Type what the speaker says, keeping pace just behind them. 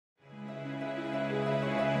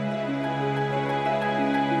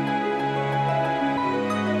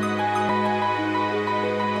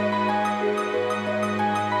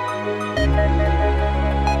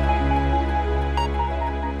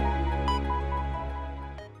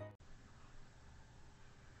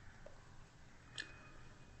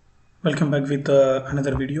Welcome back with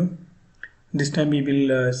another video. This time we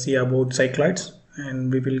will see about cycloids,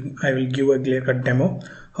 and I will give a clear-cut demo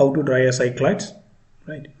how to draw a cycloids.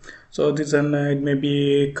 Right. So this one it may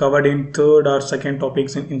be covered in third or second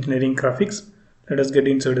topics in engineering graphics. Let us get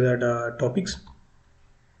into that topics.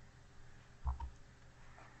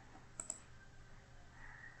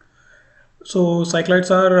 So cycloids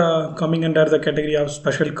are coming under the category of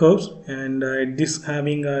special curves, and this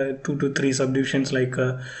having 2 to 3 subdivisions like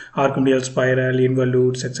arc-medial spiral,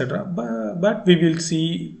 involutes, etc. But we will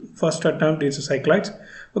see first attempt is cycloids.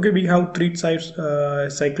 Okay, we have three types: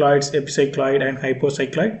 cycloids, epicycloid, and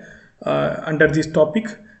hypocycloid. Under this topic,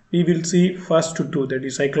 we will see first two, that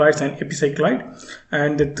is cycloids and epicycloid,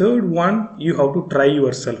 and the third one you have to try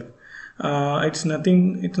yourself. It's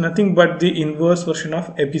nothing but the inverse version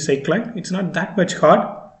of epicycloid. It's not that much hard,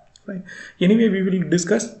 right? Anyway, we will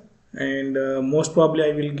discuss, and most probably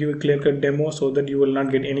I will give a clear-cut demo so that you will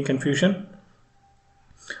not get any confusion.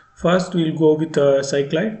 First we'll go with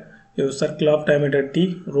cycloid. Your circle of diameter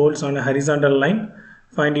t rolls on a horizontal line.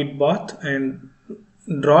 Find its path and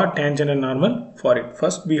draw tangent and normal for it.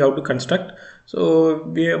 First we have to construct. So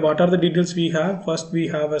what are the details we have? First we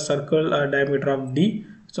have a circle diameter of d.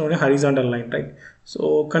 It's on a horizontal line, right?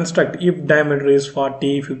 So construct. If diameter is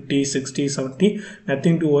 40, 50, 60, 70,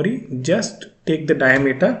 nothing to worry. Just take the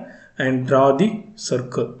diameter and draw the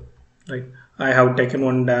circle, right? I have taken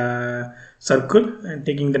one circle and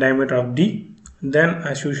taking the diameter of d. Then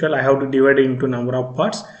as usual I have to divide it into number of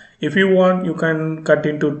parts. If you want, you can cut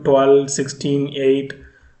into 12, 16, 8.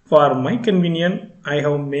 For my convenience, I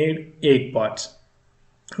have made 8 parts.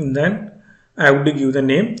 And then I have to give the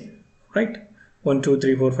name, right? 1, 2,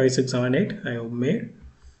 3, 4, 5, 6, 7, 8 I have made.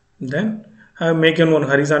 Then I have taken one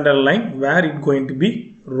horizontal line where it going to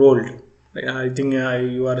be rolled. I think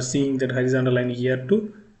you are seeing that horizontal line here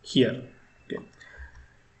to here. Okay.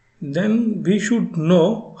 Then we should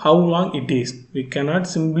know how long it is. We cannot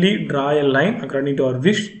simply draw a line according to our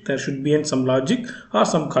wish. There should be some logic or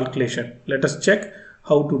some calculation. Let us check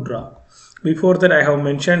how to draw. Before that, I have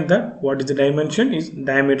mentioned that what is the dimension is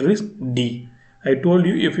diameter is d. I told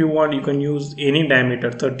you if you want you can use any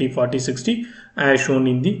diameter 30, 40, 60 as shown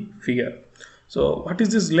in the figure. So what is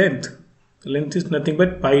this length? Length is nothing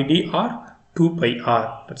but pi d or 2 pi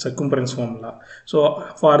r. That's a circumference formula.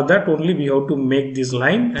 So for that only we have to make this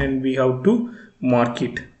line and we have to mark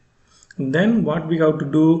it. Then what we have to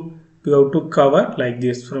do, we have to cover like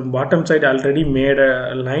this. From bottom side already made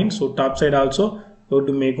a line, so top side also you have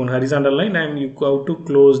to make one horizontal line and you have to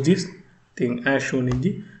close this thing as shown in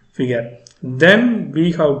the figure. Then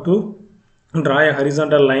we have to draw a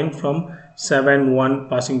horizontal line from 7, 1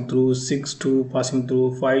 passing through, 6, 2 passing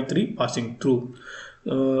through, 5, 3 passing through,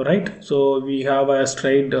 right? So we have a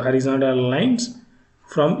straight horizontal lines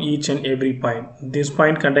from each and every point. This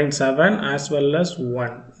point contains 7 as well as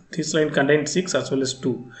 1. This line contains 6 as well as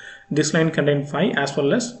 2. This line contains 5 as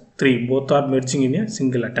well as 3. Both are merging in a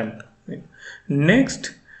single attempt. Right?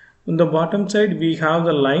 Next, on the bottom side we have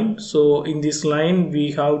the line. So in this line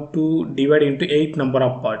we have to divide into 8 number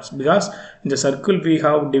of parts, because in the circle we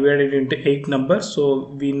have divided into 8 numbers. So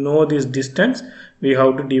we know this distance, we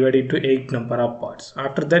have to divide it into 8 number of parts.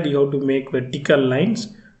 After that you have to make vertical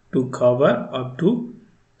lines to cover up to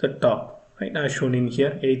the top, right, as shown in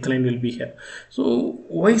here. 8th line will be here. So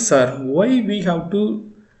why sir, why we have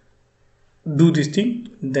to do this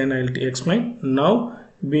thing? Then I'll explain. Now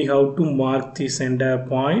we have to mark the center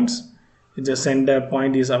points. The center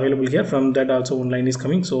point is available here. From that also one line is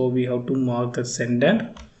coming, so we have to mark the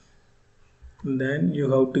center. Then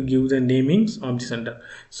you have to give the namings of the center.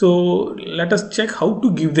 So let us check how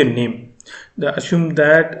to give the name. Assume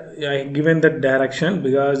that I given that direction,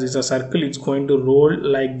 because it's a circle, it's going to roll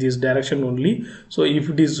like this direction only. So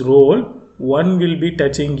if it is roll, 1 will be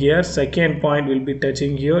touching here, second point will be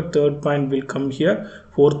touching here, third point will come here,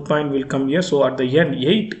 fourth point will come here. So at the end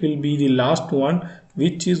 8 will be the last one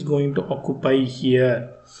which is going to occupy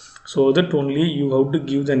here. So that only you have to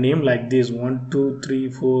give the name like this: 1, 2, 3,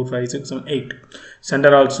 4, 5, 6, 7, 8.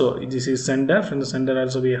 Center also, this is center. From the center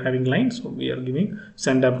also we are having lines, so we are giving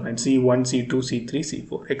center point C1, C2, C3,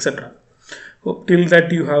 C4, etc. So till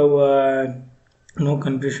that you have no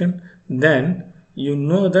confusion. Then you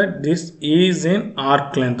know that this is an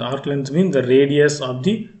arc length. Arc length means the radius of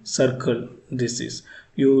the circle. This is,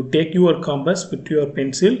 you take your compass with your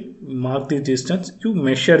pencil, mark the distance, you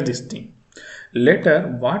measure this thing.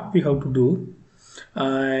 Later what we have to do,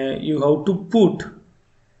 you have to put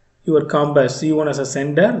your compass C1 as a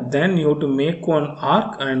center. Then you have to make one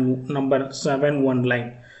arc and number 7 one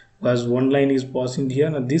line, because one line is passing here.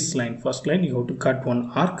 Now this line, first line, you have to cut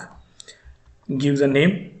one arc, give the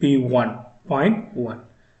name P1. Point 1.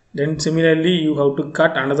 Then similarly you have to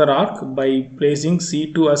cut another arc by placing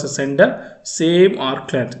C2 as a center, same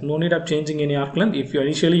arc length. No need of changing any arc length. If you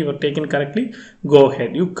initially you are taken correctly, go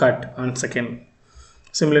ahead, you cut on second.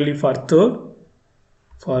 Similarly for third,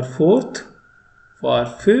 for fourth, for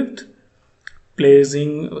fifth,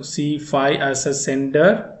 placing C5 as a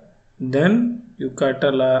center, then you cut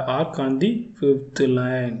a arc on the fifth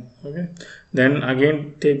line. Okay, then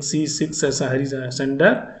again take C6 as a horizontal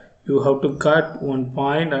center. You have to cut one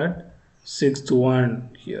point at sixth one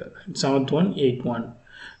here, seventh one, eighth one.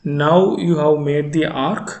 Now you have made the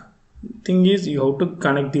arc. Thing is, you have to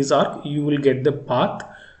connect this arc. You will get the path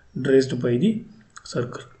traced by the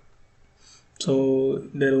circle. So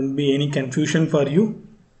there won't be any confusion for you.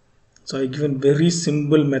 So I given very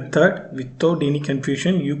simple method without any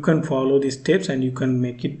confusion. You can follow the steps and you can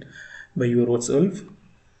make it by yourself.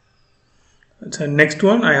 So next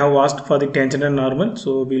one, I have asked for the tangent and normal.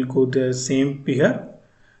 So we'll go the same here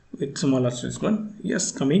with smaller this one.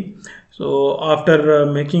 Yes, coming. So after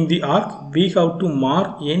making the arc, we have to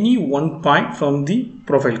mark any one point from the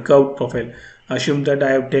profile, curved profile. Assume that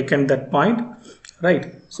I have taken that point,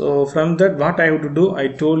 right? So from that, what I have to do, I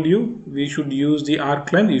told you we should use the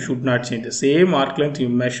arc length. You should not change the same arc length. You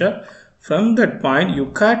measure from that point.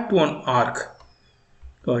 You cut one arc.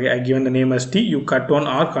 Okay, I given the name as T. You cut one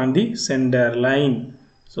arc on the center line.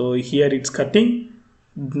 So here it's cutting.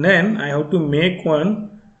 Then I have to make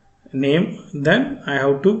one name. Then I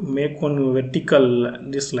have to make one vertical,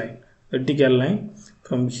 this line, vertical line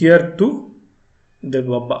from here to the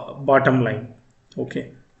bottom line.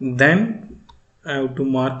 Okay, then I have to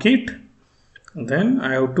mark it. Then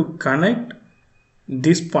I have to connect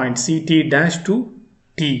this point CT dash to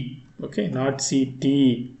T. Okay, not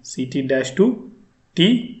CT dash to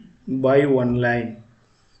T by one line.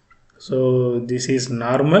 So this is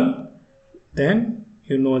normal. Then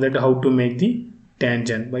you know that how to make the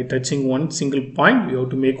tangent. By touching one single point, you have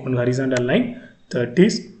to make one horizontal line. That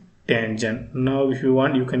is tangent. Now if you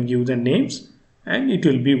want, you can give the names and it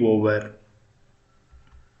will be over.